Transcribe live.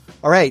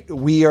All right,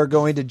 we are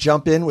going to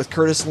jump in with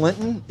Curtis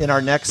Linton in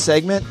our next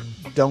segment.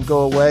 Don't go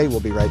away. We'll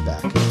be right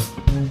back.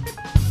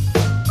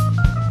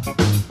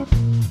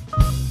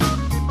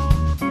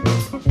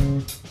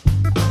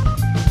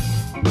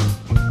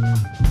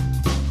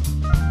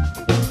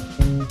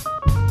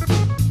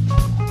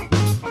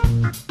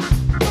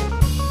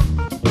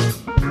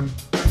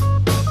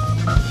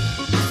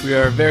 We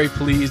are very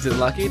pleased and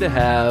lucky to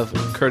have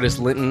Curtis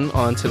Linton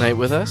on tonight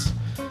with us.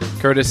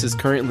 Curtis is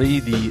currently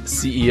the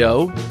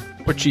CEO,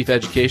 or Chief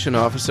Education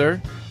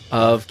Officer,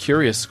 of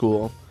Curious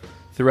School.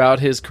 Throughout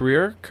his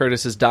career,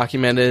 Curtis has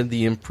documented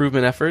the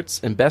improvement efforts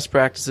and best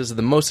practices of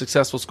the most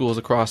successful schools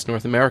across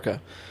North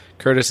America.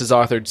 Curtis has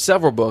authored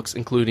several books,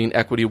 including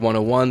Equity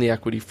 101, The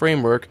Equity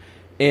Framework,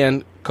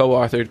 and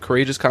co-authored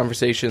Courageous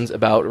Conversations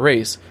About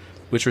Race,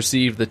 which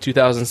received the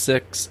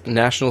 2006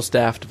 National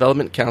Staff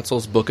Development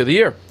Council's Book of the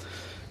Year.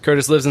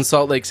 Curtis lives in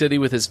Salt Lake City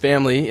with his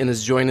family and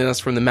is joining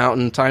us from the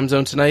Mountain Time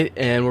Zone tonight,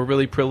 and we're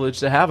really privileged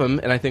to have him.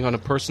 And I think on a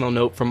personal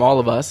note from all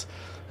of us,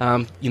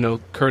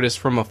 Curtis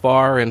from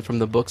afar and from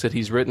the books that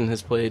he's written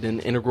has played an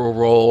integral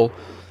role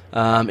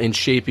in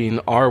shaping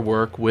our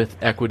work with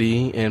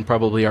equity and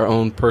probably our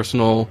own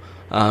personal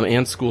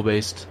and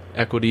school-based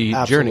equity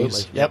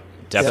journeys. Yep,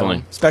 definitely.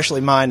 Yeah, especially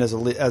mine as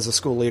a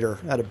school leader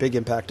had a big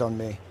impact on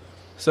me.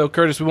 So,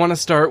 Curtis, we want to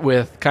start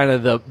with kind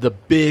of the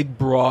big,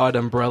 broad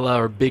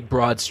umbrella or big,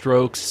 broad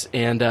strokes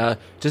and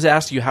just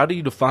ask you, how do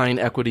you define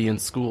equity in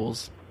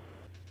schools?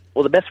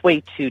 Well, the best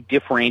way to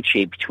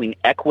differentiate between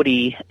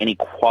equity and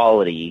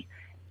equality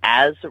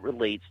as it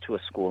relates to a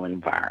school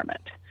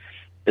environment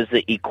is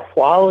that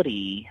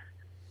equality,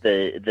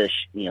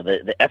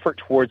 the effort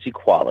towards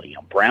equality,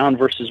 Brown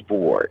versus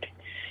Board,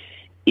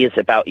 is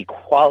about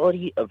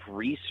equality of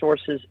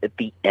resources at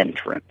the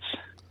entrance.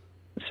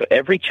 So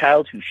every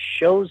child who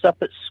shows up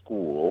at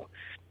school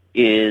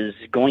is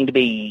going to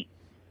be,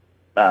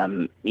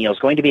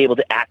 able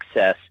to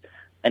access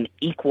an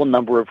equal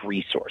number of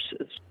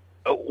resources.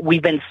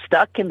 We've been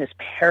stuck in this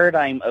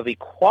paradigm of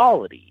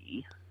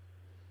equality,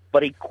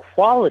 but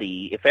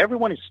equality, if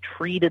everyone is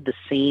treated the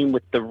same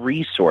with the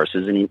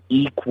resources in an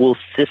equal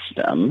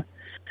system,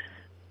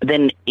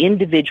 then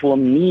individual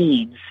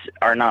needs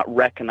are not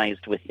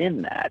recognized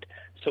within that.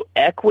 So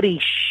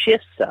equity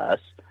shifts us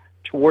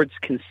towards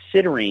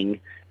considering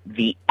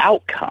the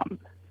outcome.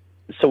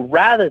 So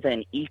rather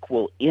than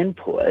equal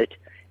input,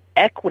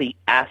 equity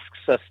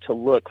asks us to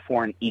look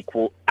for an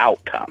equal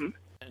outcome.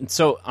 And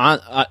so,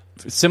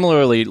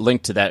 similarly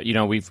linked to that,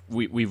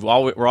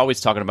 we're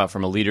always talking about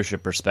from a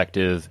leadership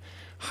perspective,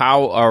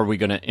 how are we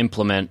going to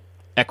implement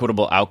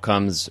equitable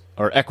outcomes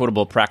or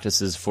equitable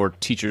practices for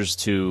teachers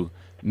to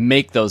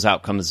make those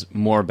outcomes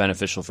more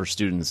beneficial for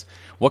students?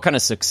 What kind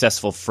of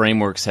successful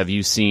frameworks have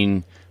you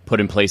seen put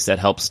in place that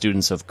help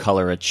students of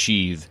color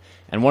achieve?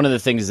 And one of the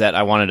things that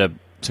I wanted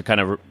to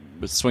kind of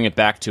swing it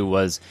back to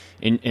was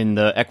in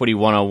the Equity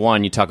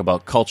 101, you talk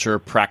about culture,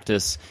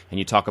 practice, and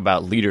you talk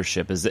about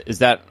leadership.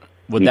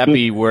 Would that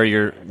be where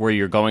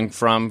you're going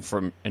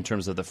from in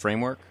terms of the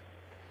framework?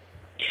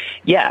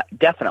 Yeah,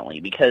 definitely.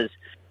 Because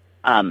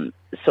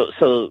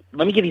so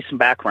let me give you some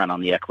background on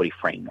the equity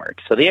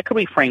framework. So the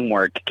equity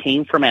framework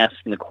came from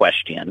asking the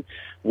question,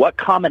 what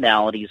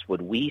commonalities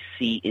would we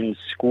see in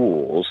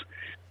schools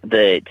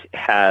that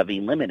have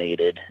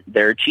eliminated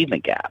their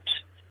achievement gaps?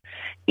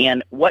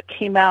 And what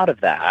came out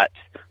of that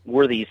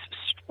were these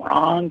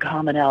strong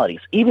commonalities.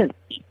 Even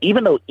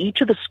though each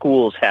of the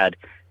schools had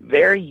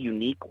very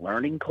unique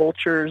learning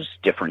cultures,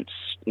 different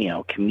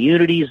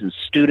communities and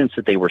students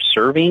that they were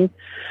serving,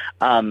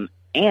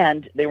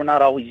 and they were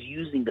not always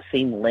using the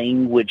same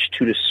language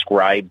to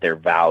describe their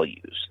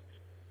values.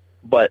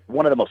 But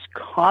one of the most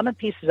common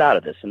pieces out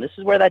of this, and this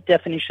is where that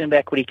definition of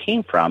equity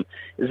came from,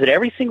 is that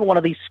every single one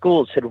of these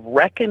schools had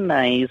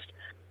recognized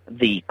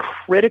the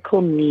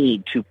critical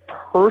need to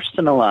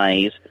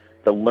personalize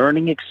the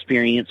learning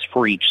experience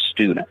for each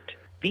student.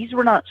 These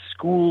were not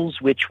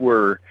schools which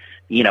were,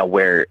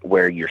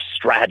 where your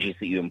strategies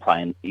that you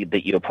apply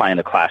in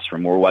the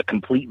classroom were what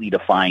completely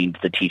defined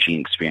the teaching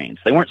experience.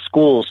 They weren't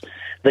schools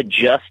that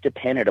just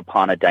depended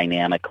upon a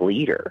dynamic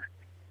leader.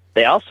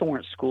 They also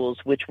weren't schools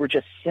which were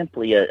just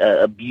simply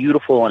a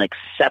beautiful and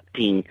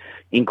accepting,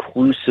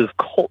 inclusive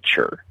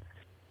culture.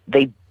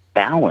 They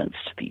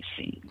balanced these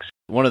things.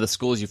 One of the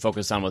schools you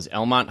focused on was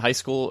Elmont High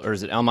School, or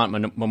is it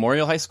Elmont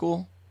Memorial High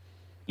School?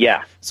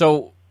 Yeah.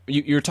 So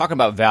you're talking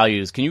about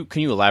values. Can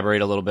you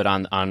elaborate a little bit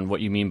on what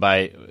you mean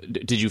by?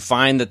 Did you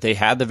find that they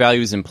had the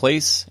values in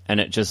place, and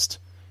it just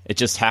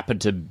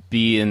happened to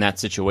be in that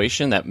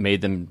situation that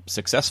made them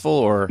successful,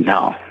 or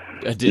no?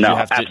 Did you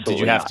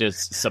have to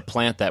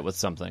supplant that with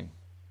something?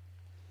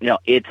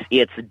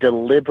 It's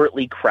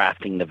deliberately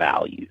crafting the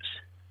values.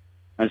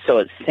 And so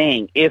it's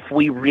saying, if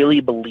we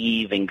really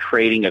believe in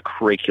creating a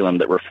curriculum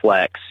that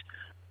reflects,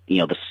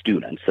 the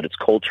students, that it's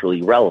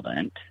culturally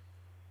relevant,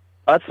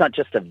 that's not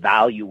just a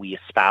value we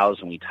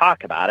espouse when we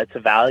talk about it. It's a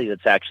value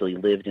that's actually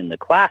lived in the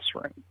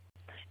classroom.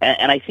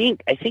 And I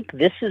think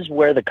this is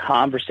where the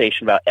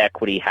conversation about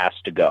equity has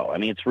to go. I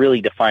mean, it's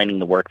really defining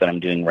the work that I'm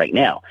doing right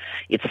now.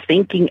 It's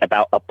thinking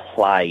about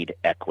applied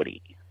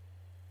equity,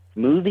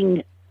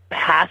 moving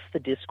past the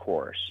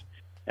discourse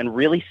and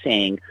really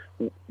saying,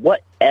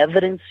 what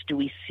evidence do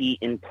we see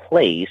in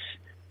place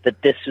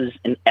that this is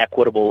an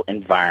equitable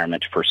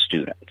environment for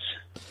students?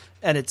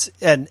 And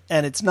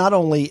it's not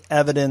only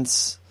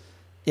evidence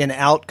in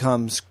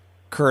outcomes,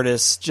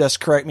 Curtis, just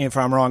correct me if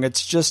I'm wrong.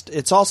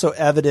 It's also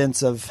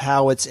evidence of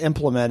how it's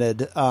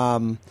implemented.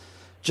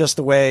 Just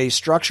the way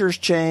structures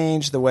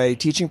change, the way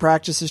teaching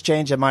practices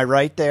change. Am I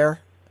right there?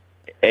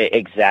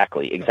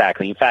 Exactly. In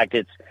fact,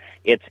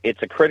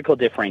 it's a critical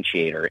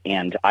differentiator,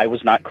 and I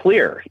was not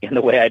clear in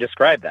the way I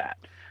described that.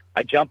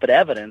 I jump at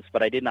evidence,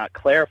 but I did not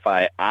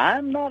clarify.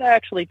 I'm not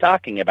actually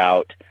talking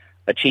about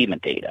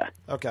achievement data.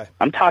 Okay.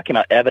 I'm talking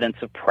about evidence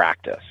of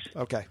practice.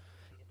 Okay.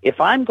 If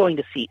I'm going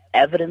to see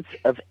evidence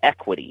of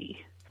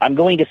equity, I'm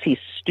going to see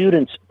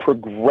students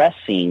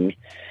progressing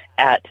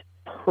at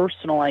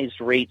personalized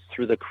rates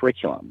through the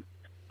curriculum.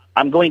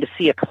 I'm going to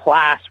see a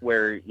class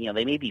where,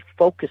 they may be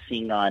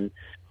focusing on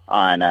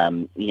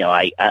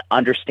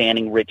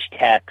understanding rich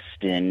text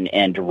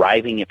and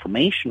deriving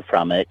information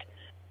from it,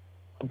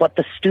 but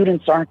the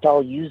students aren't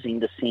all using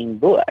the same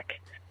book.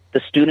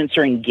 The students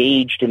are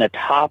engaged in a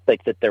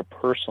topic that they're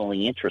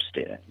personally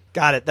interested in.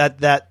 Got it.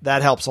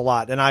 That helps a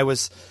lot. And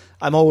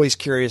I'm always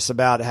curious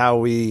about how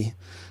we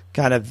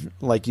kind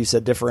of, like you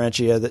said,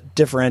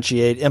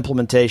 differentiate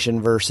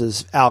implementation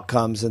versus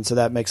outcomes. And so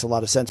that makes a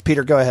lot of sense.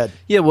 Peter, go ahead.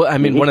 Yeah, well, I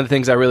mean, one of the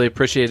things I really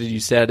appreciated you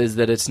said is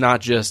that it's not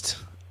just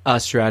a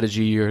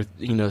strategy or,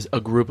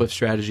 a group of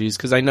strategies.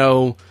 Because I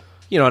know,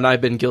 and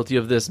I've been guilty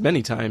of this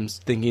many times,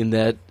 thinking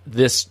that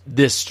this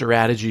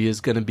strategy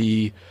is going to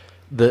be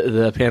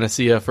the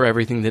panacea for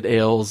everything that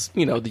ails,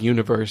 the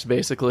universe,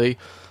 basically.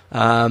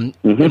 And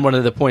one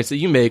of the points that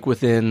you make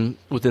within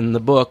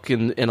the book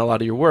and a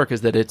lot of your work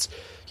is that it's,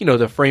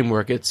 the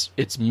framework,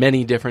 it's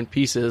many different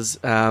pieces.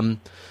 But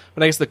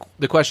I guess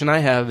the question I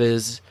have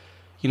is,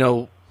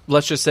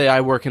 let's just say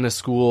I work in a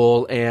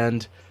school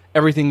and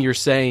everything you're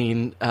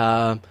saying,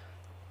 I'm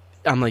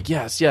like,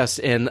 yes.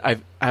 And I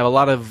have a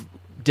lot of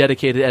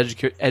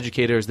dedicated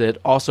educators that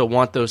also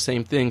want those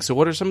same things. So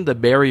what are some of the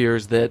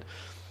barriers that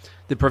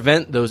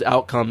prevent those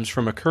outcomes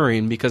from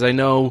occurring? Because I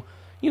know,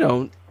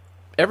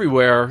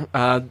 everywhere,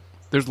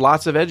 there's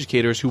lots of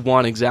educators who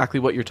want exactly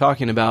what you're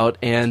talking about,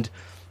 and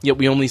yet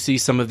we only see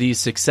some of these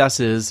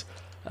successes,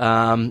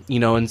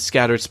 in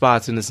scattered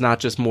spots, and it's not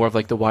just more of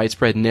like the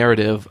widespread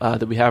narrative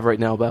that we have right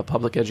now about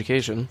public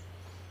education.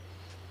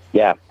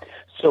 Yeah.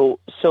 So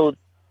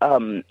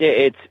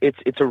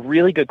it's a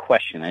really good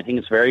question. I think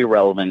it's very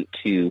relevant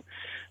to,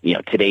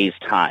 today's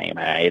time.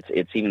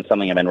 It's even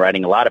something I've been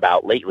writing a lot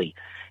about lately,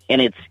 and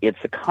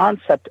it's the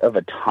concept of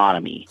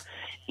autonomy.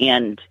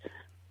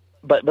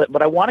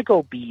 But I want to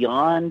go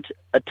beyond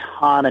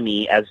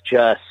autonomy as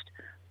just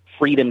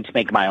freedom to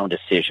make my own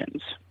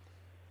decisions.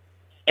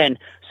 And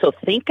so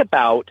think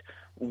about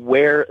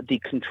where the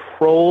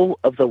control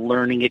of the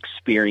learning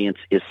experience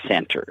is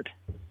centered.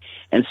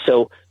 And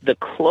so the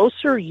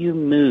closer you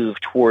move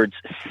towards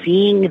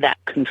seeing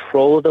that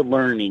control of the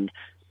learning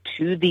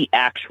to the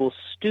actual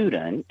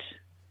student,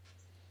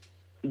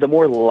 the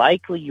more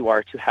likely you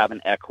are to have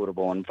an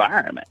equitable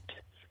environment.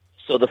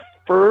 So the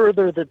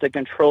further that the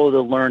control of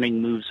the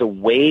learning moves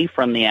away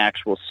from the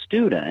actual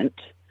student,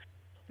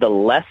 the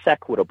less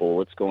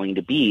equitable it's going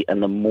to be,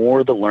 and the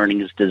more the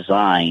learning is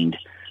designed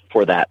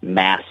for that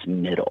mass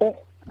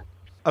middle.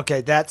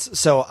 Okay,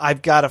 so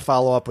I've got to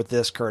follow up with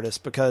this, Curtis,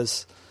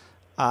 because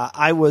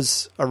I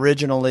was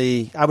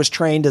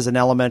trained as an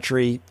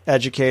elementary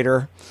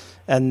educator,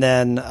 and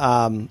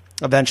then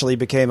eventually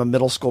became a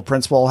middle school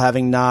principal,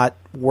 having not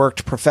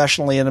worked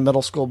professionally in a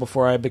middle school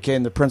before I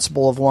became the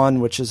principal of one,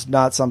 which is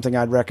not something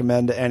I'd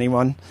recommend to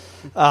anyone.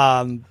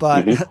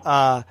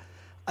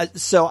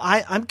 So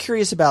I'm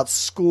curious about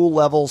school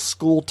levels,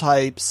 school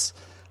types.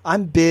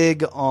 I'm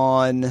big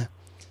on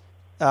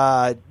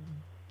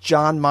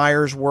John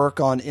Mayer's work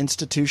on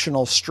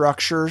institutional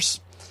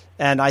structures.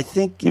 And I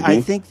think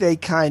they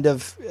kind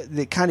of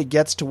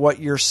gets to what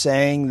you're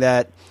saying,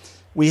 that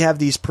we have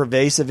these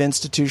pervasive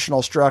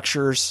institutional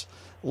structures,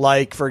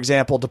 like, for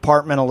example,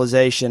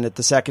 departmentalization at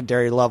the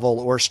secondary level,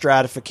 or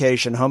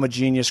stratification,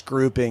 homogeneous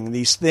grouping,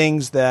 these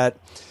things that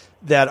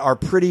are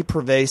pretty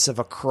pervasive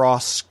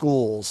across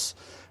schools.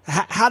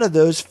 How do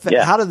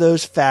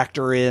those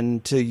factor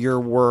into your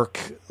work,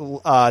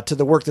 to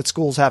the work that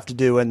schools have to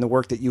do and the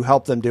work that you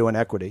help them do in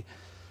equity?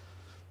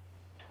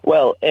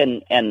 Well,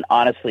 and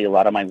honestly, a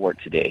lot of my work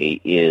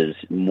today is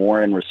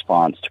more in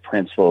response to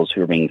principals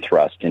who are being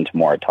thrust into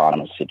more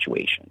autonomous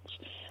situations.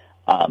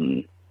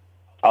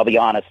 I'll be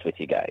honest with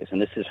you guys,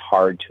 and this is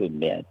hard to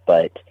admit,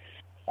 but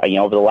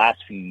over the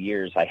last few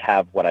years, I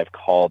have what I've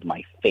called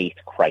my faith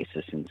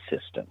crisis in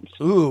systems.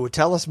 Ooh,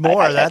 tell us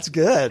more. That's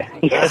good.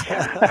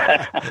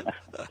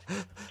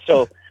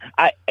 So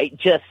I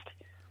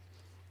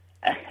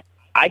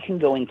can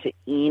go into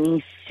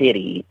any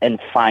city and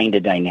find a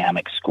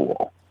dynamic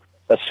school.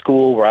 a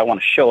school where I want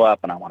to show up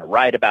and I want to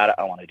write about it.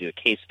 I want to do a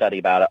case study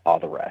about it, all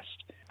the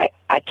rest.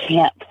 I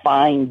can't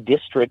find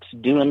districts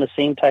doing the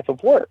same type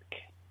of work.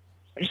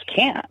 I just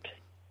can't.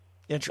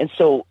 And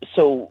so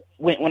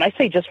when I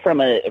say just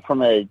from a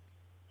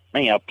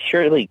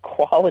purely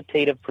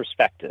qualitative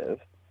perspective,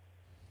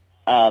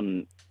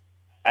 and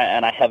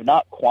I have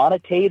not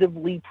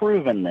quantitatively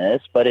proven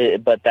this, but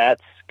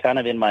that's kind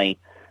of in my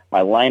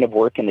line of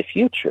work in the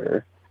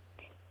future.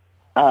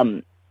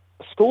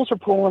 Schools are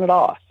pulling it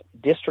off.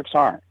 Districts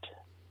aren't.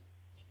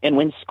 And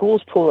when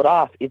schools pull it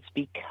off, it's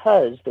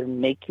because they're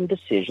making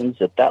decisions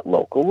at that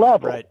local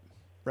level.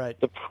 Right.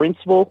 The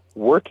principal,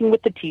 working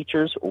with the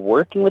teachers,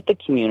 working with the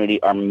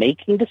community, are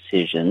making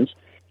decisions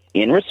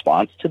in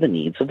response to the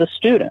needs of the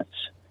students.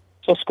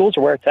 So schools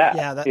are where it's at.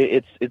 Yeah,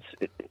 it's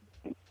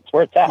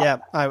where it's at. Yeah,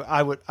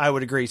 I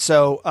would agree.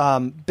 So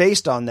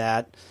based on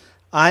that,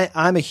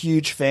 I'm a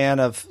huge fan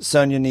of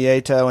Sonia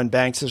Nieto and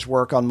Banks's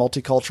work on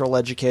multicultural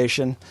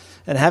education,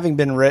 and having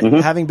been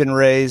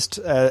raised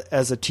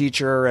as a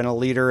teacher and a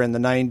leader in the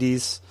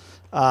 90s,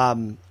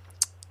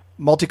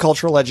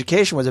 multicultural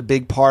education was a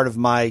big part of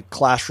my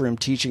classroom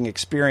teaching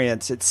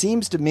experience. It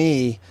seems to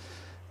me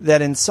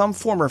that in some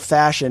form or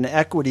fashion,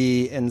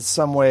 equity in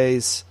some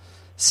ways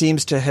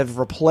seems to have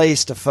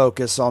replaced a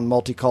focus on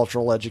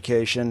multicultural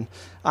education.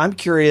 I'm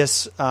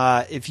curious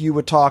if you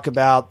would talk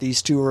about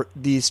these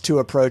two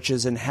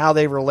approaches and how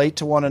they relate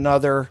to one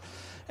another,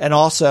 and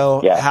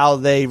also how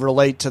they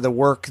relate to the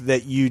work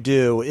that you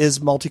do. Is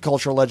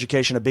multicultural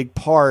education a big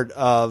part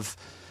of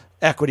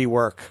equity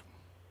work?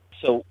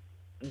 So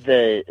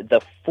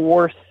the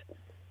fourth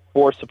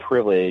force of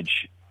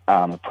privilege,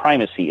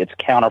 primacy, its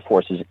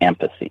counterforce is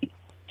empathy.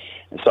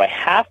 And so I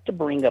have to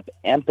bring up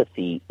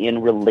empathy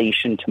in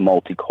relation to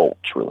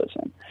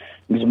multiculturalism,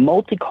 because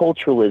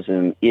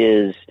multiculturalism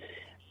is,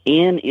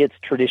 in its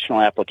traditional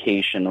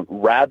application,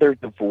 rather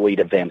devoid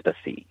of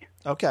empathy.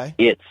 Okay.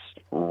 It's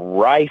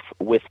rife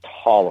with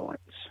tolerance.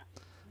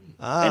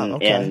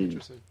 Okay.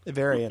 And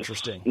very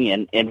interesting.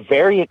 And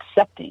very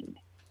accepting.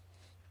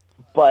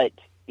 But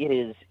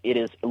it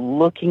is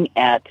looking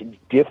at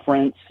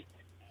difference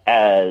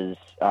as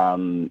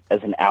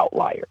an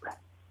outlier.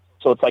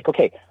 So it's like,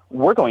 okay,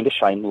 we're going to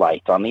shine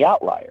light on the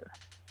outlier.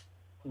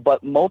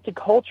 But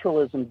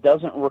multiculturalism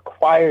doesn't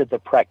require the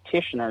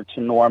practitioner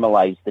to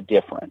normalize the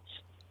difference.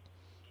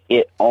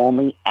 It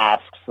only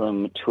asks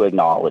them to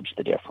acknowledge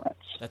the difference.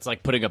 That's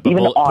like putting up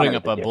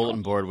a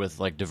bulletin board with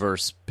like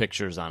diverse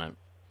pictures on it.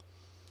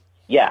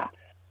 Yeah.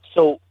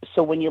 So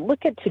when you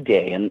look at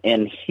today,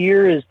 and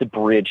here is the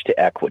bridge to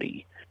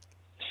equity.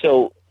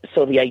 So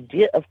the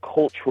idea of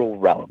cultural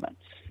relevance.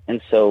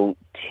 And so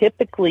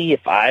typically,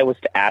 if I was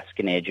to ask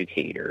an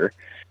educator,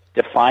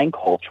 define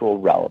cultural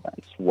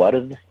relevance, what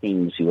are the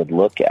things you would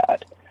look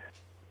at?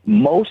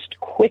 Most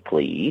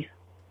quickly,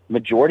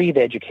 majority of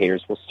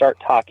educators will start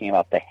talking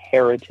about the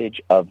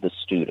heritage of the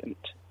student.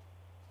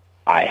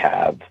 I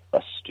have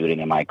a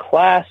student in my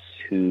class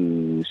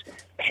whose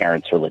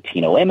parents are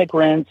Latino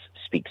immigrants,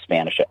 speak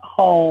Spanish at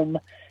home.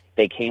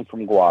 They came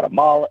from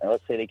Guatemala, and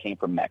let's say they came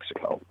from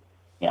Mexico.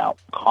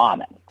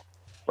 Common,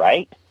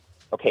 right?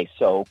 Okay,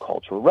 so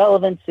cultural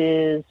relevance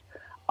is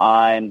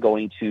I'm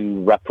going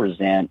to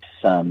represent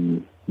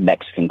some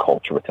Mexican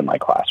culture within my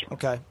classroom.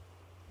 Okay.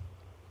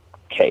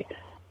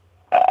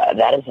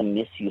 That is a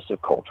misuse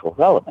of cultural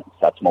relevance.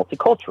 That's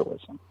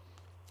multiculturalism.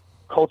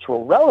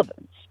 Cultural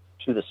relevance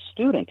to the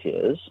student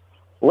is,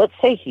 let's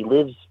say he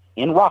lives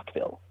in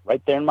Rockville,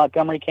 right there in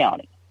Montgomery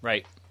County.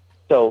 Right.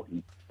 So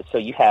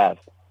you have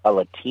a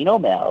Latino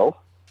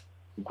male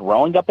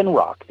growing up in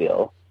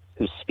Rockville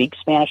who speaks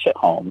Spanish at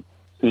home,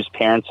 whose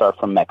parents are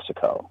from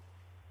Mexico.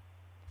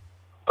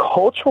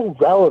 Cultural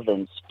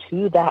relevance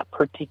to that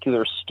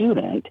particular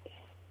student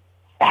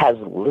has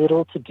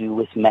little to do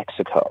with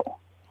Mexico,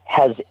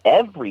 has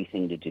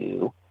everything to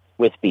do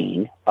with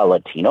being a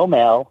Latino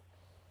male,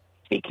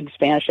 speaking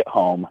Spanish at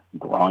home,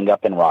 growing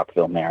up in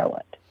Rockville,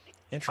 Maryland.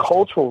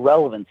 Cultural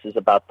relevance is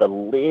about the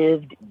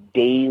lived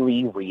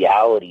daily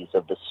realities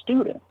of the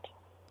student.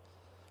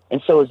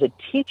 And so as a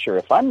teacher,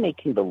 if I'm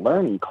making the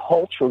learning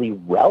culturally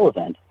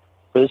relevant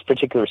for this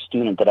particular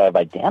student that I've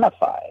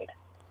identified,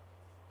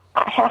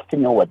 I have to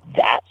know what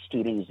that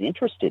student is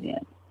interested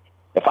in.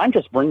 If I'm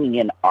just bringing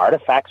in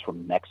artifacts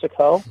from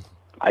Mexico,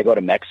 I go to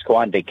Mexico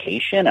on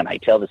vacation and I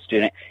tell the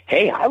student,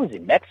 hey, I was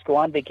in Mexico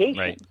on vacation.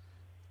 Right.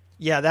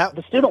 Yeah,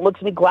 the student looks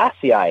at me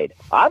glassy-eyed.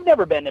 I've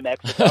never been to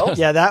Mexico.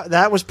 Yeah,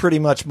 that was pretty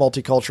much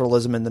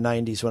multiculturalism in the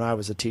 90s when I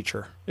was a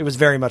teacher. It was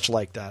very much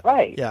like that.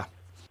 Right. Yeah.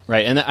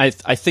 Right, and I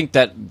think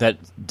that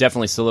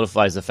definitely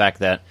solidifies the fact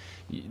that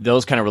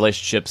those kind of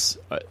relationships,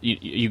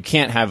 you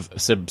can't have a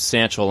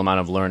substantial amount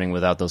of learning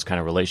without those kind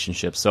of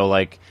relationships. So,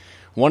 like,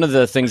 one of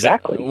the things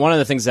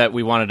that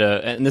we wanted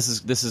to, and this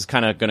is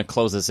kind of going to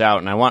close this out,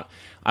 and I want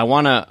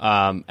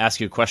to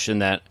ask you a question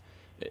that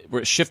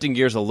we're shifting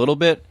gears a little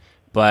bit,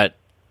 but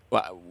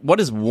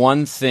what is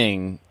one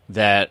thing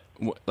that,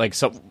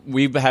 so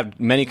we've had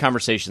many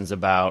conversations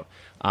about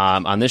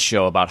on this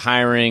show about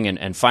hiring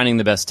and finding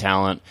the best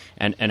talent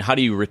and how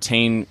do you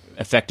retain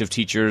effective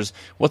teachers.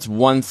 What's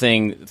one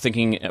thing,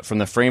 thinking from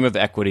the frame of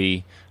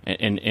equity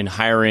in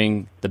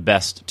hiring the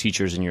best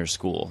teachers in your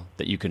school,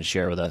 that you can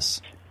share with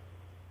us?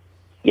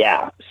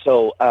 Yeah.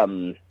 So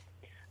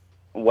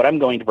what I'm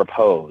going to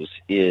propose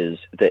is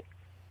that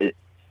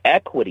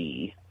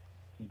equity,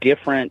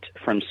 different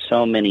from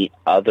so many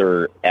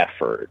other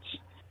efforts,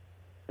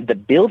 the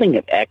building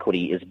of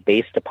equity is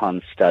based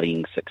upon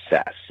studying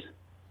success.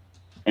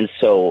 And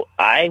so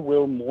I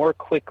will more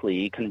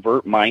quickly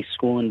convert my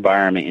school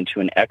environment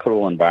into an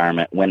equitable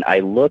environment when I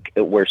look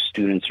at where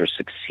students are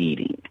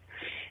succeeding.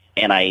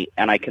 And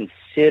I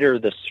consider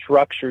the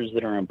structures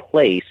that are in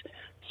place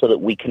so that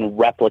we can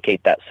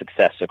replicate that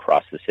success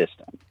across the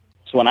system.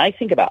 So when I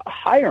think about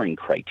hiring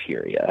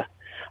criteria,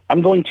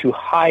 I'm going to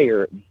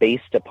hire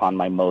based upon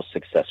my most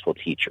successful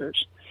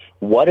teachers.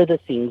 What are the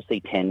things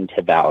they tend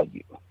to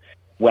value?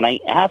 When I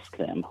ask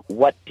them,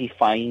 what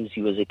defines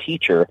you as a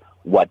teacher,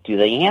 what do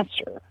they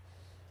answer?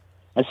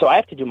 And so I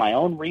have to do my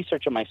own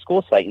research on my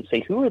school site and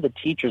say, who are the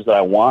teachers that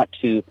I want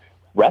to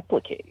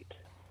replicate?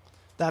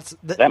 Does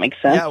that make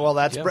sense? Yeah, well,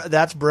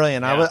 that's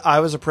brilliant. Yeah. I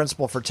was a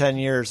principal for 10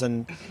 years,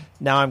 and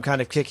now I'm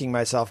kind of kicking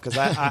myself because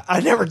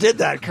I never did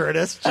that,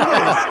 Curtis.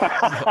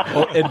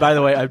 Oh, and by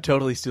the way, I'm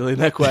totally stealing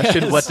that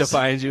question. What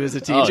defines you as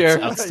a teacher?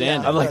 It's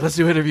outstanding. I'm like, let's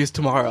do interviews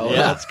tomorrow. Yeah.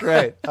 That's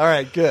great. All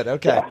right, good.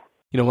 Okay.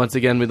 Yeah. Once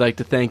again, we'd like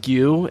to thank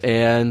you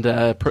and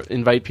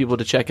invite people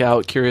to check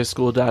out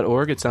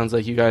CuriousSchool.org. It sounds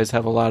like you guys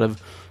have a lot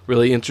of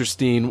really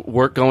interesting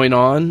work going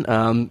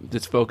on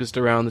that's focused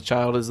around the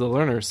child as the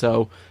learner.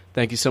 So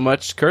thank you so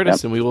much,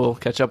 Curtis, and we will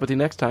catch up with you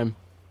next time.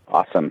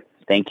 Awesome.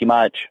 Thank you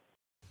much.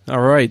 All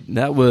right.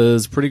 That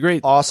was pretty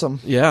great. Awesome.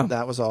 Yeah.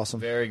 That was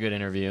awesome. Very good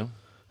interview.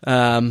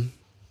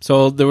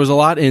 So there was a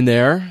lot in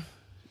there.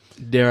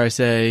 Dare I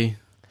say,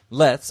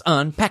 Let's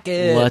unpack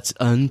it. let's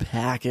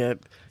unpack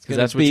it. Because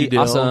that's what be you do.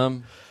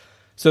 awesome.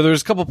 So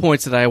there's a couple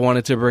points that I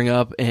wanted to bring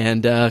up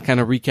and kind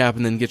of recap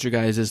and then get your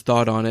guys'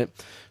 thought on it.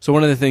 So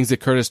one of the things that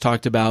Curtis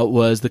talked about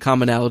was the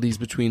commonalities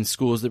between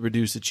schools that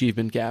reduce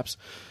achievement gaps.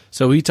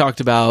 So he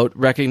talked about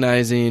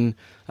recognizing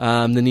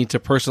the need to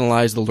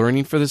personalize the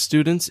learning for the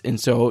students, and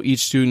so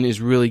each student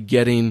is really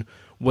getting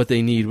what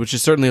they need, which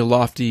is certainly a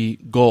lofty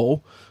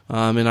goal.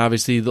 And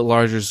obviously, the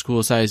larger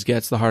school size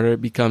gets, the harder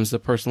it becomes to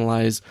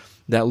personalize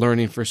that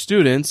learning for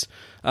students.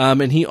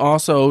 And he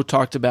also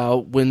talked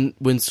about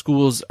when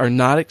schools are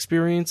not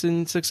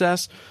experiencing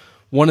success,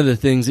 one of the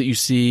things that you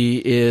see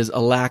is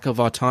a lack of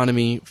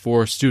autonomy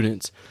for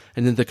students,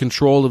 and that the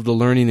control of the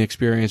learning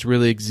experience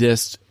really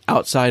exists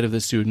outside of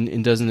the student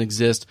and doesn't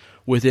exist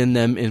within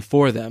them and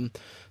for them.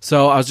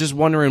 So I was just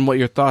wondering what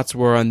your thoughts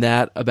were on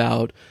that,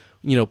 about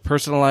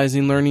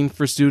personalizing learning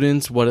for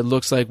students, what it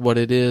looks like, what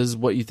it is,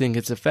 what you think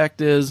its effect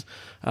is.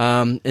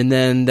 And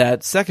then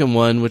that second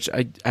one, which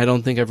I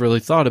don't think I've really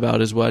thought about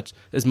as much,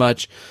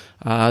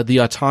 the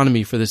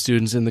autonomy for the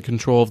students and the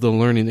control of the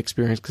learning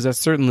experience. Because that's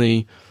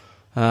certainly,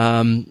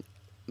 again,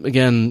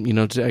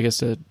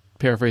 to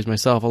paraphrase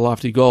myself, a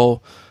lofty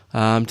goal,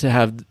 to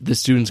have the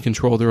students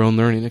control their own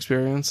learning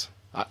experience.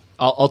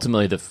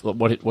 Ultimately,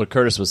 what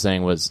Curtis was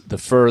saying was, the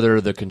further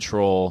the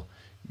control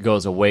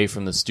goes away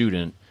from the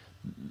student,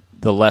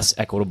 the less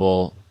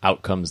equitable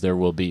outcomes there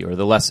will be, or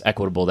the less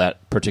equitable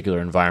that particular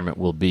environment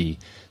will be.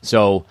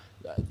 So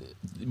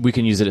we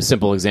can use it as a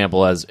simple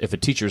example as, if a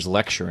teacher's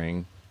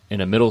lecturing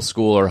in a middle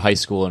school or high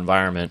school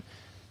environment,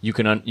 you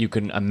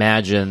can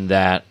imagine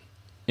that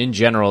in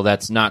general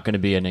that's not going to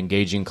be an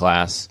engaging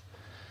class.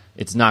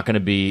 It's not going to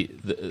be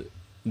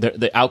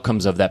the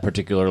outcomes of that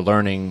particular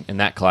learning in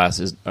that class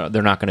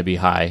they're not going to be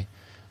high.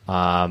 So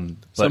I'm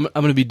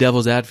going to be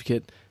devil's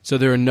advocate. So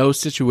there are no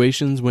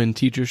situations when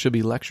teachers should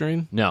be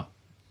lecturing? No.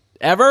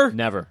 Ever?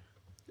 Never.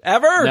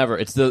 Ever? Never.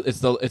 It's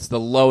the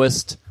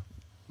lowest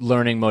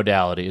learning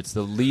modality. It's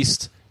the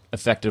least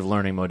effective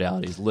learning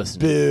modality is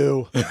listening.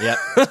 Boo. Yep,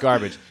 it's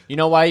garbage. You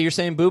know why you're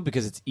saying boo?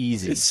 Because it's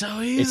easy. It's so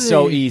easy. It's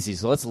so easy.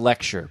 So let's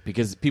lecture,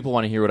 because people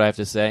want to hear what I have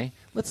to say.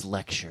 Let's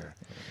lecture.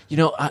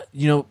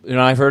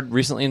 I've heard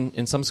recently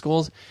in some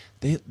schools,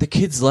 the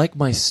kids like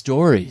my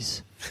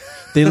stories.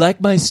 They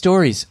like my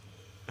stories.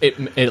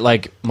 It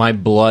like my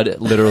blood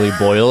literally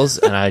boils,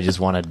 and I just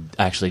want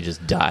to actually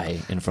just die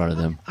in front of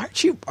them.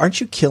 Aren't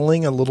you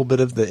killing a little bit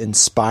of the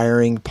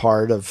inspiring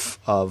part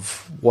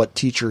of what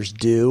teachers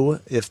do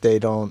if they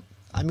don't?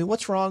 I mean,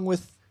 what's wrong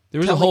with? There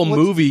was a whole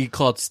movie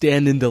called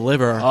Stand and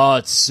Deliver. Oh,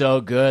 it's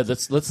so good.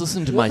 Let's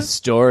listen to my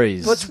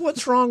stories.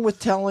 What's wrong with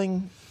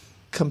telling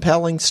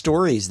compelling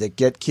stories that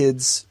get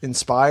kids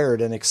inspired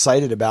and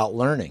excited about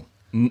learning?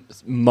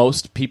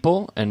 Most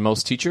people and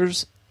most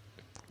teachers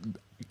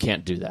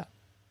can't do that.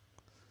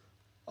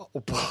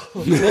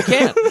 They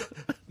can't.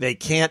 They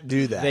can't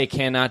do that. They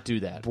cannot do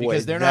that, Boy,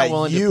 because they're not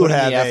willing to put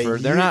in the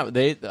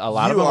effort. A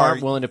lot of them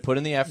aren't willing to put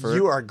in the effort.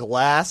 You are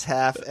glass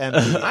half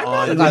empty.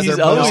 He's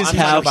always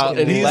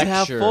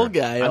half full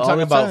guy. I'm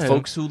talking about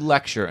folks who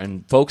lecture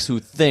and folks who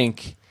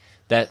think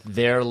that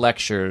their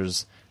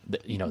lectures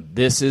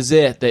this is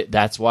it.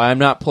 That's why I'm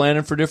not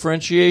planning for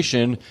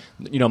differentiation.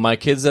 My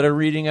kids that are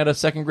reading at a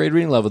second grade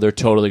reading level, they're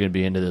totally going to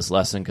be into this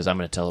lesson because I'm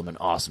going to tell them an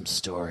awesome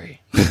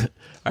story.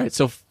 All right,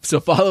 so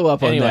follow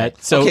up on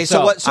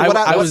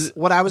that.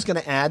 What I was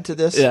going to add to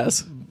this,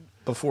 yes,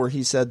 before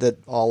he said that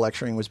all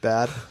lecturing was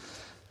bad,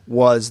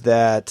 was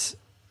that,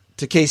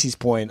 to Casey's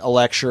point, a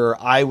lecture,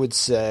 I would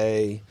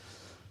say,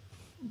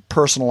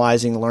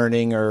 personalizing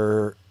learning,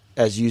 or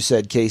as you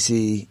said,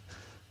 Casey,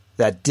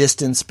 that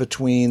distance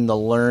between the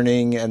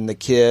learning and the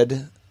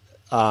kid,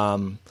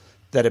 that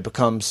it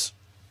becomes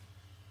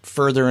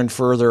further and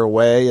further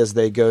away as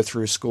they go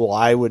through school.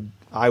 I would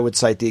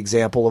cite the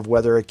example of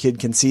whether a kid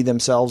can see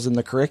themselves in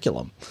the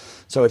curriculum.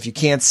 So if you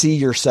can't see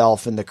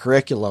yourself in the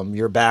curriculum,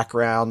 your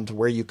background,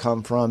 where you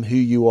come from, who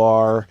you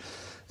are,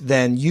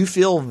 then you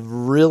feel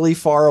really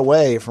far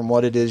away from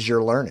what it is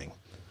you're learning.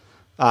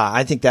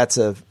 I think that's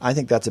a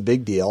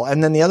big deal.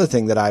 And then the other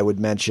thing that I would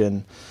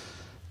mention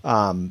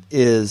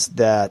is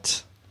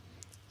that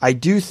I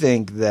do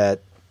think that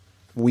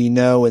we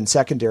know in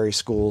secondary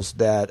schools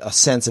that a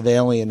sense of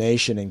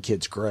alienation in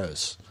kids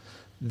grows,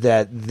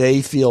 that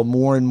they feel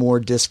more and more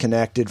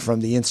disconnected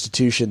from the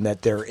institution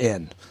that they're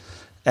in.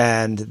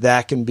 And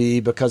that can be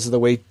because of the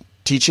way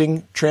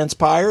teaching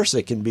transpires.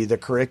 It can be the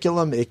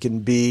curriculum. It can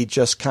be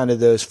just kind of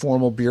those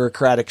formal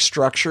bureaucratic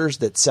structures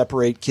that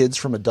separate kids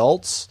from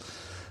adults.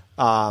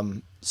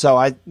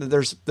 So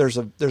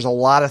there's a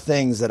lot of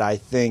things that I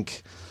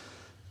think,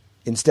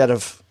 instead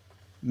of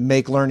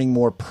make learning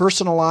more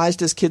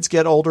personalized as kids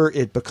get older,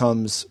 it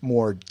becomes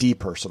more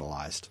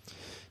depersonalized.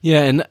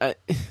 Yeah, and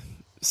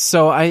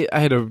so I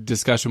had a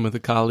discussion with a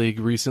colleague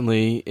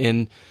recently,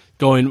 and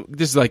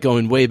this is like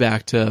going way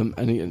back to,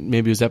 I think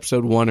maybe it was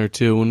episode 1 or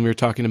 2, when we were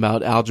talking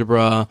about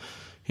algebra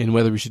and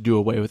whether we should do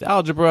away with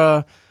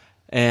algebra.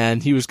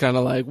 And he was kind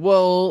of like,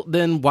 well,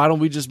 then why don't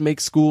we just make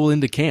school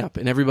into camp,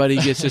 and everybody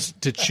gets just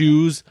to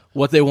choose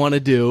what they want to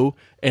do,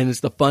 and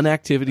it's the fun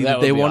activity that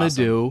they want to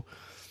do.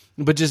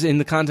 But just in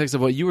the context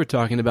of what you were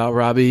talking about,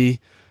 Robbie,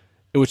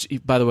 which,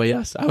 by the way,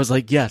 yes, I was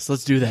like, yes,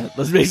 let's do that.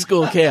 Let's make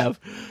school camp.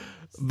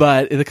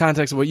 But in the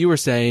context of what you were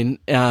saying,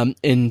 in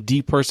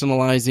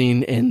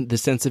depersonalizing and the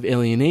sense of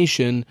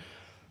alienation,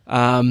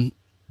 and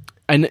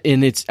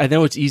I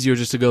know it's easier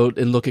just to go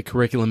and look at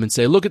curriculum and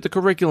say, look at the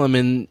curriculum,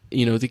 and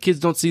the kids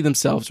don't see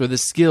themselves, or the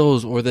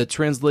skills, or the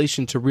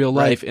translation to real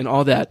life, and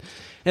all that.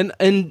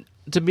 And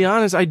to be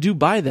honest, I do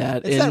buy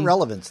that. It's that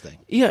relevance thing.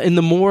 Yeah, and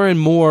the more and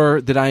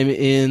more that I'm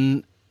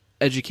in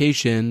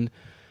education,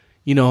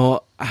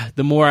 the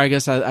more I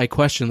guess I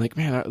question, like,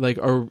 man, like,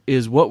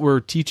 is what we're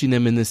teaching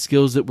them and the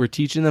skills that we're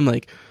teaching them,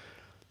 like,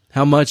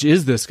 how much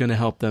is this going to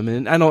help them?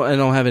 And I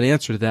don't have an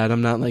answer to that.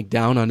 I'm not like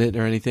down on it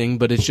or anything,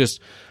 but it's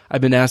just,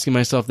 I've been asking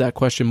myself that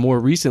question more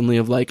recently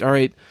of like, all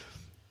right,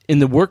 in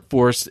the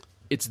workforce,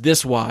 it's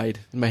this wide.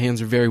 And my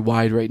hands are very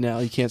wide right now.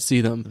 You can't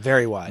see them.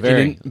 Very wide.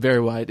 Very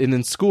wide. And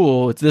in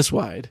school, it's this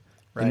wide.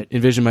 Right.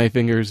 Envision my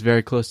fingers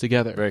very close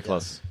together. Very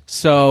close.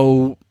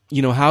 So,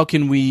 how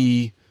can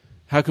we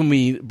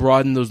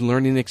broaden those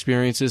learning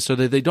experiences so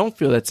that they don't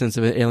feel that sense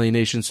of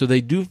alienation, so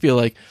they do feel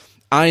like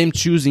I am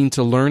choosing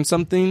to learn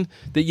something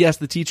that, yes,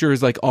 the teacher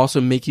is like also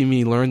making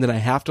me learn that I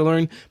have to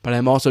learn, but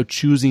I'm also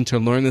choosing to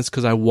learn this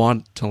because I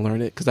want to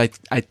learn it, because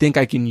I think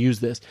I can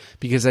use this,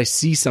 because I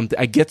see something,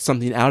 I get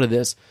something out of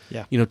this,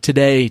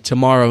 today,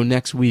 tomorrow,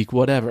 next week,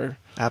 whatever.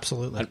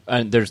 Absolutely.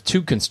 And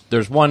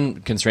there's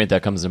one constraint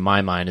that comes to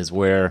my mind, is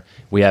where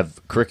we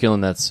have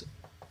curriculum that's,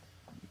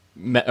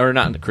 or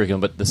not the curriculum,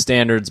 but the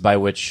standards by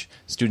which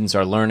students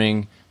are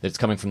learning, that's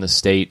coming from the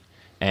state,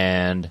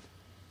 and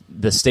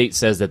the state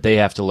says that they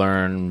have to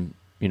learn,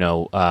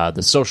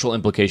 the social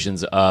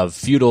implications of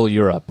feudal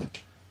Europe.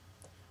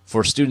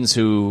 For students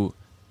who,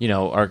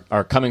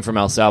 are coming from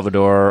El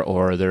Salvador,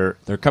 or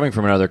they're coming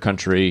from another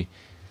country,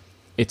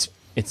 it's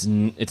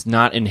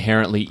not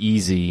inherently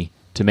easy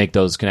to make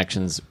those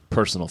connections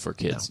personal for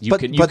kids. No.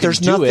 But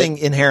there's nothing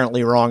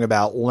inherently wrong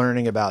about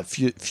learning about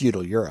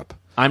feudal Europe.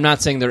 I'm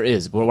not saying there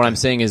is, but what I'm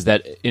saying is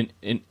that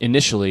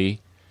initially,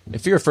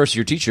 if you're a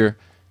first-year teacher,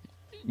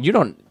 you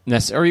don't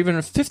necessarily, or even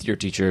a fifth-year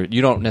teacher,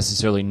 you don't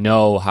necessarily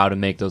know how to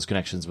make those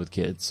connections with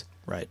kids,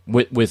 right?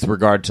 With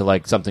regard to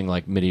like something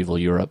like medieval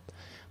Europe,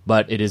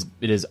 but it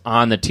is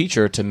on the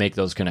teacher to make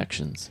those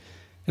connections.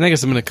 And I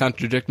guess I'm going to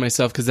contradict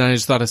myself, because then I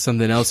just thought of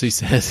something else he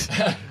said.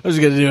 I was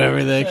going to do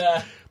everything,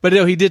 but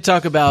he did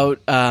talk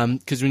about,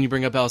 because when you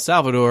bring up El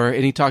Salvador,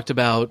 and he talked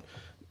about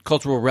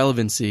cultural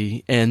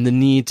relevancy and the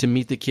need to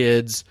meet the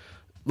kids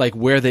like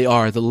where they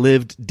are, the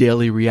lived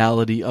daily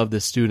reality of the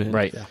student,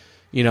 right? Yeah.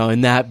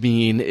 And that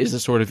is a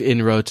sort of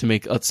inroad to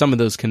make some of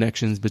those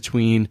connections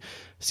between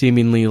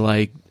seemingly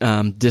like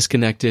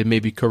disconnected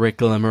maybe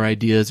curriculum or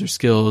ideas or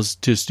skills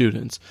to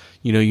students.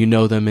 You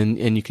know them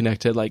and you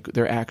connect to like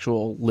their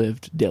actual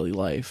lived daily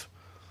life.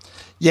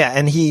 Yeah,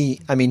 and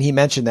he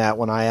mentioned that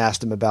when I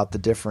asked him about the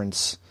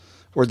difference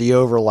or the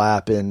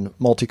overlap in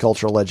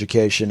multicultural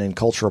education and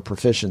cultural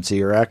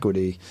proficiency or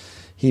equity.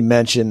 He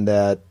mentioned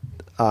that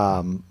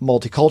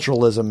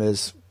multiculturalism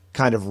is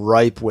kind of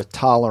ripe with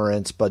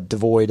tolerance but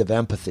devoid of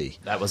empathy.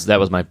 That was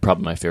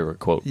probably my favorite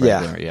quote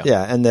right there.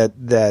 Yeah, and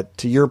that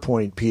to your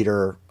point,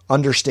 Peter,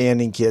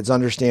 understanding kids,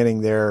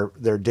 understanding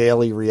their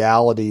daily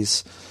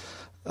realities.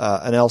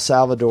 An El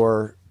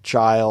Salvador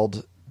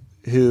child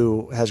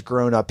who has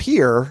grown up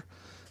here,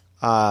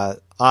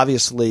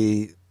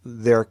 obviously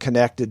they're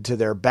connected to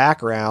their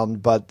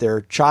background, but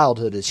their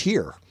childhood is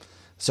here.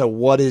 So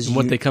what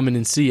they come in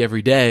and see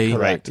every day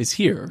is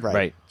here.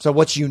 Right. So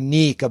what's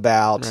unique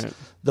about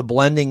the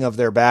blending of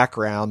their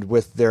background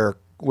with their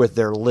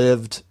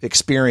lived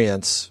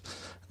experience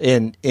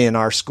in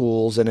our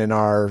schools and in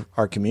our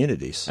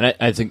communities? And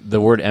I think the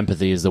word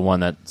empathy is the one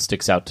that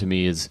sticks out to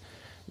me. Is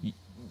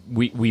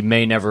we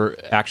may never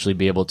actually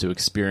be able to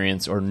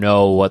experience or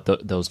know what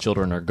those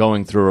children are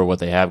going through or what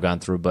they have gone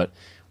through, but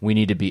we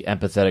need to be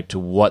empathetic to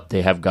what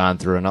they have gone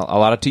through. And a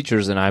lot of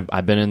teachers, and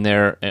I've been in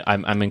there,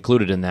 I'm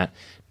included in that,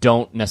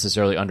 don't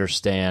necessarily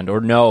understand or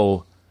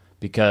know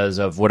because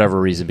of whatever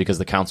reason, because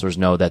the counselors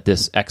know that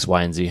this X,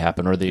 Y, and Z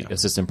happened, or the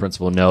assistant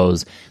principal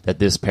knows that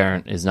this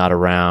parent is not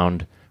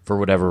around for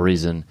whatever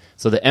reason.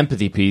 So the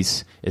empathy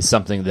piece is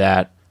something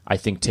that I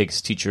think takes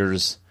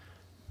teachers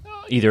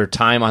either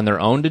time on their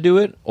own to do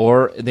it,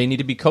 or they need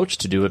to be coached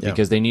to do it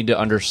because they need to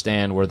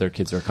understand where their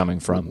kids are coming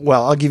from.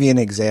 Well, I'll give you an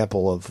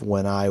example of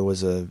when I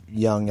was a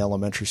young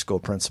elementary school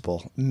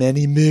principal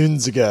many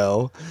moons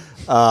ago.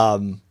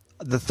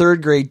 The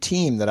third grade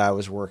team that I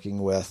was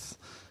working with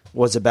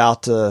was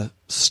about to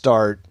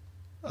start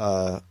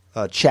a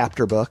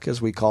chapter book,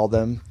 as we call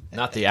them.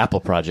 Not the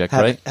Apple Project,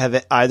 right?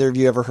 Have either of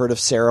you ever heard of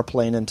Sarah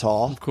Plain and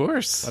Tall? Of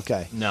course.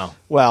 Okay. No.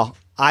 Well,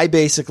 I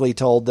basically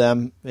told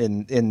them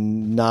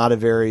in not a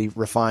very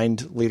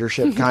refined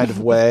leadership kind of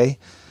way,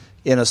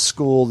 in a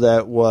school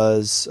that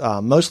was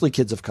mostly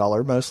kids of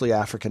color, mostly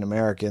African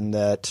American,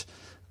 that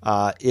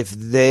if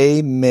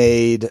they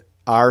made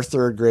our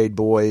third grade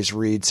boys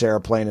read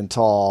Sarah Plain and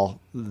Tall,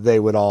 they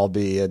would all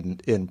be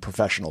in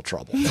professional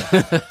trouble.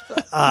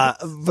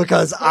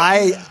 Because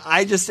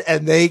I just,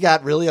 and they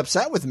got really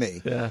upset with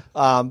me. Yeah.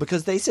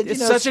 Because they said,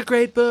 it's such a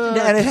great book.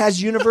 And it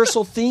has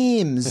universal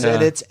themes.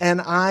 Yeah.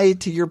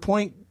 And to your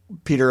point,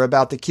 Peter,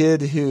 about the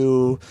kid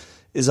who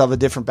is of a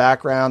different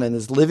background and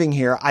is living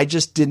here, I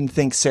just didn't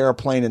think Sarah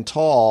Plain and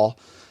Tall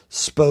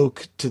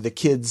spoke to the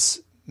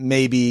kids.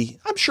 Maybe,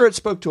 I'm sure it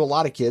spoke to a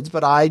lot of kids,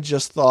 but I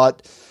just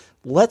thought,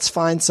 let's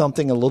find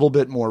something a little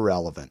bit more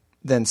relevant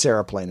than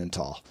Sarah Plain and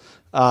Tall.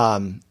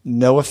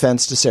 No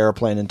offense to Sarah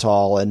Plain and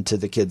Tall and to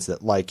the kids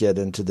that like it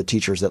and to the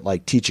teachers that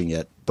like teaching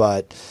it,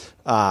 but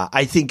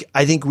I think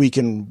we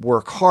can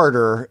work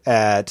harder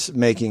at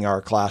making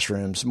our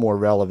classrooms more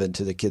relevant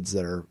to the kids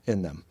that are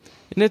in them.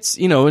 And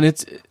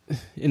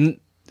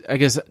I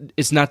guess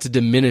it's not to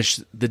diminish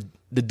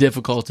the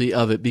difficulty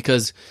of it,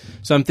 because,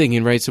 so I'm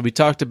thinking, right, so we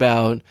talked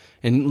about,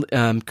 and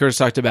Curtis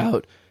talked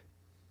about,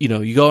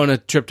 you go on a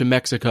trip to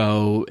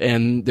Mexico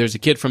and there's a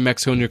kid from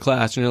Mexico in your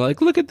class and you're like,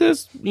 look at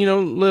this,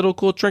 little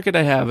cool trinket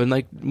I have. And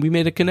like, we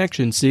made a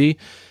connection, see?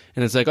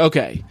 And it's like,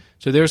 okay.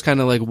 So there's kind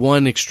of like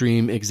one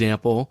extreme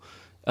example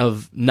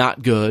of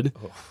not good,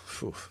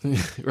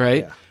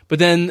 right? Yeah. But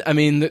then, I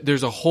mean,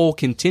 there's a whole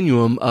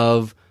continuum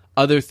of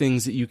other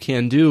things that you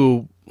can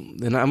do.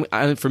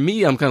 And for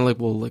me, I'm kind of like,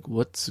 well, like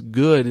what's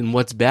good and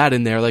what's bad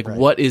in there? Like, right.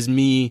 What is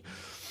me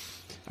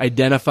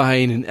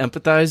identifying and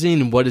empathizing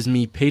and what is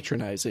me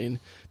patronizing?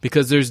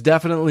 Because there's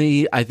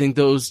definitely, I think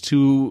those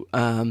two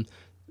kind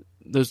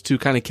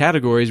of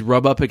categories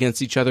rub up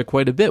against each other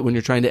quite a bit when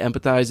you're trying to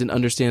empathize and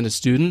understand a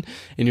student,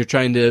 and you're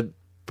trying to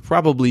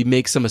probably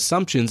make some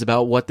assumptions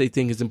about what they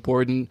think is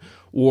important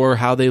or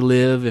how they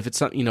live, if it's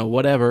something,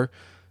 whatever.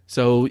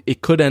 So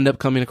it could end up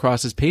coming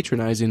across as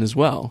patronizing as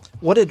well.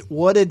 What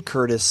did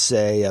Curtis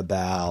say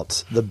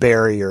about the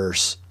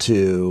barriers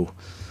to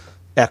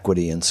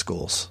equity in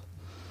schools?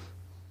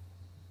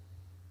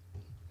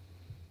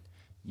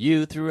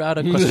 You threw out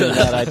a question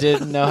that I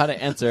didn't know how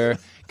to answer.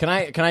 Can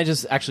I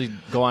just actually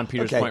go on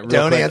Peter's point real quick?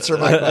 Don't answer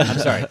my question. I'm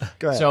sorry.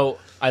 Go ahead. So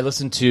I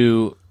listened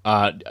to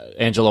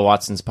Angela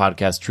Watson's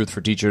podcast, Truth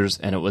for Teachers,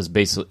 and it was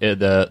basically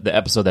the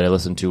episode that I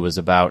listened to was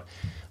about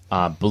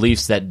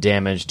beliefs that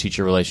damage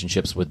teacher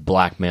relationships with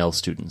black male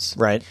students.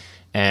 Right.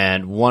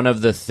 And one of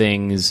the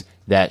things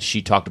that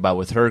she talked about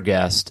with her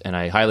guest, and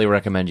I highly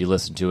recommend you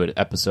listen to it,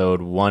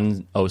 episode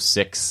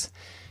 106.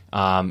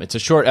 It's a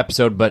short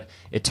episode, but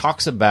it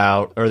talks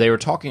about, or they were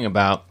talking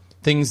about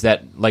things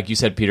that, like you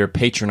said, Peter,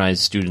 patronize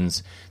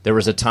students. There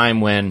was a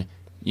time when,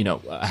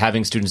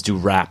 having students do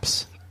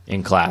raps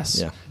in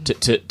class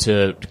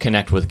to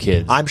connect with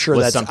kids. I'm sure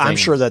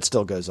that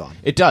still goes on.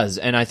 It does,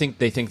 and I think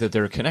they think that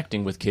they're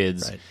connecting with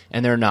kids, right.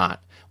 And they're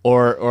not.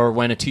 Or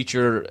when a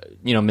teacher,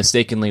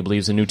 mistakenly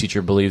believes, a new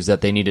teacher believes that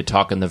they need to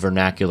talk in the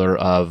vernacular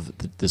of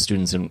the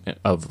students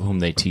of whom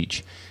they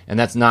teach. And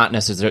that's not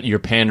necessarily, you're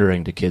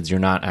pandering to kids. You're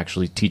not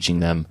actually teaching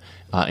them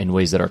in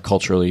ways that are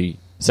culturally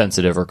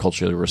sensitive or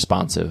culturally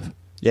responsive.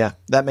 Yeah,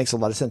 that makes a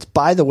lot of sense.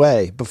 By the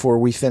way, before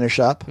we finish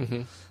up,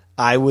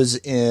 I was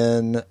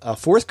in a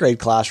fourth grade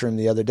classroom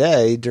the other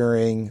day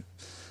during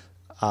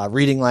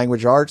reading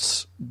language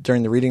arts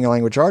during the reading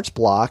language arts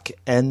block,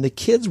 and the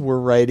kids were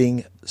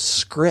writing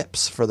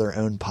scripts for their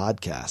own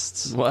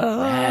podcasts. What?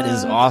 That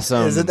is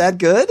awesome. Isn't that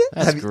good?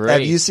 That's Have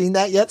great. you seen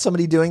that yet?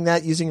 Somebody doing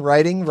that using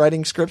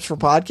writing scripts for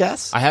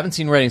podcasts? I haven't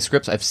seen writing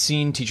scripts. I've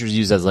seen teachers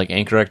use as like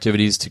anchor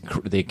activities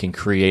they can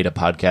create a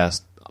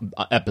podcast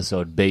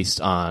episode based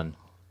on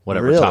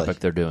whatever Really? topic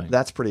they're doing.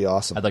 That's pretty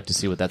awesome. I'd like to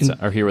see what that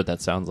or hear what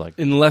that sounds like.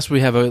 Unless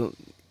we have a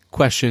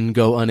question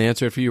go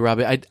unanswered for you,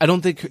 Robbie. I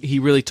don't think he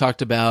really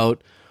talked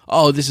about,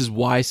 this is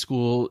why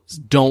schools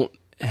don't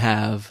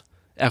have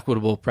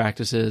equitable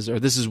practices, or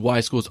this is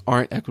why schools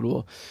aren't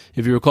equitable.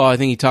 If you recall, I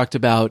think he talked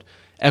about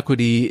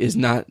equity is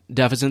not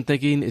deficit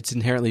thinking, it's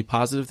inherently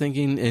positive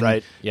thinking, and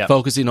Right. Yep.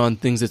 focusing on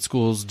things that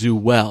schools do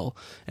well.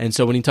 And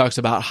so when he talks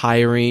about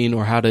hiring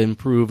or how to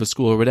improve a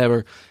school or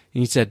whatever,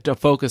 he said to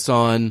focus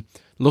on,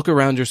 look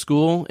around your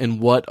school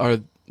and what are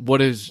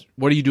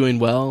you doing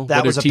well? That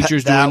what was are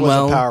teachers that doing was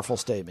well? a powerful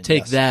statement.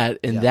 Take yes. that,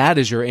 and that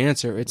is your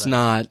answer. It's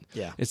not.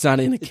 Yeah. It's not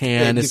in a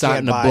can. you It's not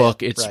can't in a buy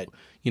book. it. It's Right.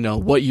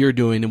 what you're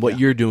doing and what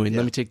you're doing.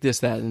 Let me take this,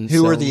 that, and Who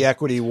so, are the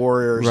equity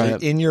warriors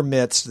Right. in your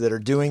midst that are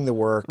doing the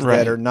work, Right.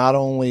 that are not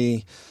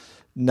only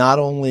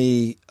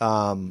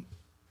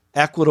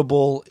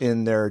equitable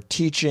in their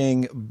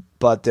teaching,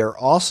 but they're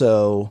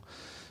also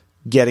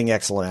getting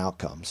excellent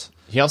outcomes.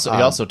 He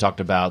also talked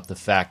about the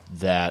fact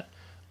that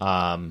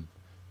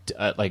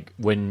like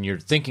when you're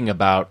thinking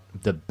about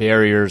the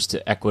barriers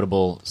to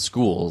equitable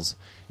schools,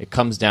 it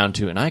comes down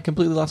to, and I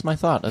completely lost my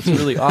thought. That's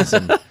really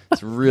awesome.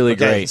 It's really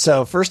great.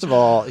 So first of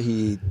all,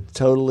 he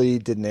totally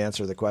didn't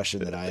answer the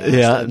question that I asked.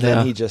 Yeah, and then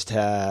no. he just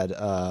had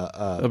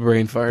a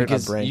brain fart.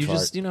 Because brain you fart.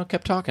 just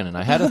kept talking, and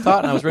I had a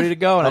thought, and I was ready to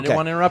go, and I Okay. didn't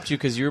want to interrupt you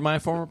because you're my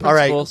former All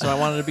right. principal, so I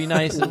wanted to be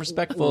nice and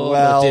respectful.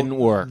 Well, but it didn't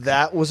work.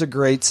 That was a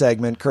great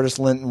segment. Curtis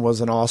Linton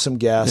was an awesome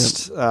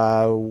guest.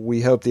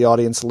 We hope the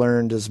audience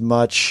learned as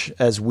much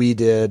as we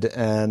did,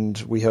 and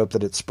we hope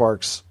that it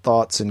sparks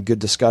thoughts and good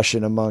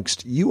discussion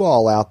amongst you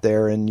all out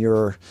there in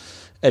your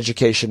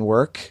education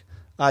work.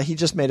 He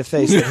just made a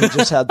face that he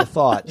just had the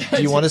thought.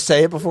 Do you want to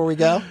say it before we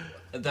go?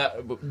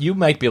 You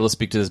might be able to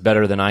speak to this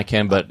better than I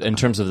can, but in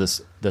terms of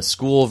the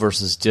school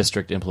versus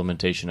district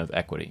implementation of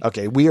equity.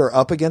 Okay, we are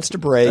up against a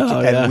break,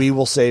 and yeah. we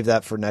will save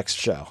that for next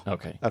show.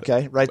 Okay.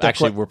 Okay, right.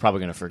 Actually, we're probably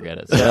going to forget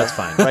it, so that's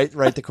fine.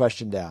 write the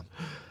question down.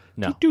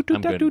 No,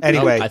 I'm good.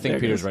 Anyway, I think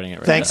Peter's writing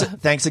it right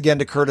Thanks again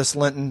to Curtis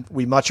Linton.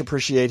 We much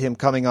appreciate him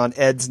coming on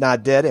Ed's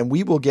Not Dead, and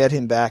we will get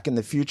him back in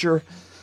the future.